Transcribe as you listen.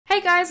Hey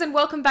guys, and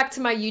welcome back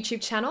to my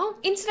YouTube channel.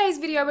 In today's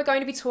video, we're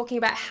going to be talking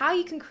about how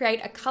you can create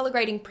a color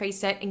grading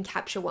preset in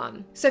Capture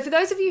One. So for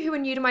those of you who are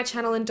new to my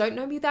channel and don't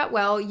know me that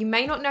well, you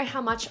may not know how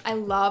much I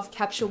love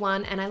Capture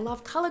One and I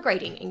love color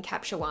grading in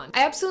Capture One.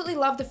 I absolutely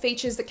love the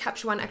features that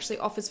Capture One actually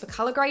offers for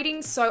color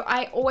grading, so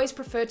I always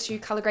prefer to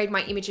color grade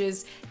my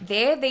images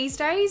there these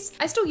days.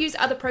 I still use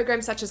other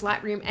programs such as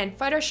Lightroom and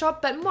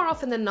Photoshop, but more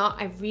often than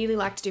not, I really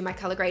like to do my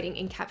color grading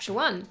in Capture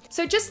One.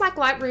 So just like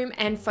Lightroom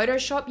and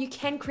Photoshop, you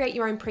can create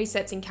your own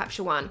presets in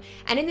Capture One.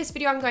 And in this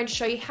video, I'm going to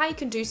show you how you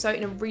can do so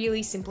in a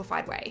really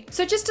simplified way.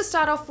 So just to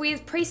start off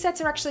with,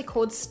 presets are actually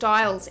called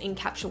styles in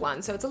Capture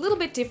One. So it's a little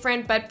bit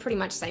different, but pretty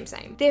much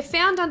same. They're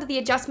found under the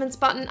adjustments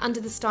button under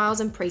the styles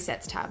and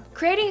presets tab.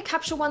 Creating a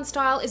Capture One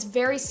style is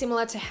very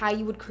similar to how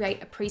you would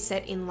create a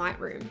preset in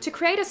Lightroom. To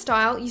create a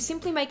style, you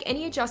simply make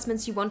any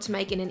adjustments you want to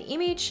make in an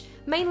image,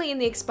 mainly in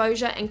the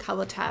exposure and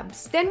color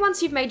tabs. Then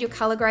once you've made your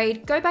color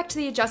grade, go back to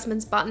the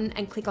adjustments button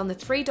and click on the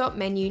three-dot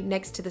menu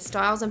next to the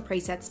styles and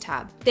presets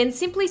tab. Then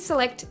simply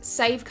select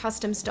Save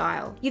Custom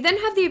Style. You then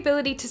have the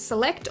ability to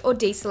select or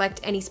deselect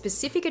any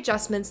specific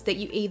adjustments that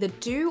you either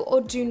do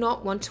or do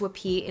not want to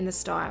appear in the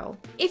style.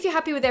 If you're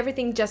happy with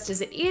everything just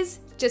as it is,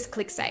 just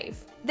click Save.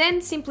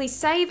 Then simply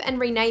save and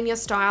rename your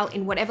style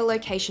in whatever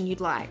location you'd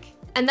like.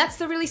 And that's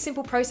the really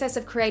simple process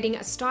of creating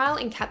a style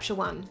in Capture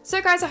One. So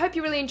guys, I hope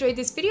you really enjoyed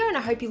this video and I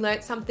hope you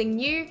learned something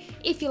new.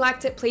 If you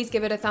liked it, please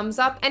give it a thumbs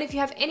up. And if you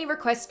have any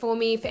requests for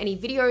me for any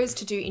videos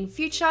to do in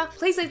future,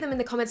 please leave them in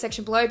the comment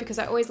section below because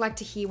I always like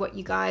to hear what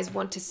you guys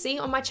want to see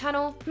on my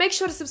channel. Make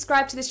sure to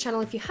subscribe to this channel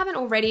if you haven't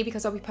already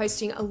because I'll be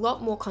posting a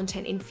lot more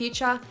content in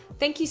future.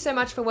 Thank you so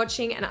much for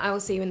watching and I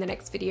will see you in the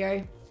next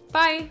video.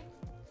 Bye!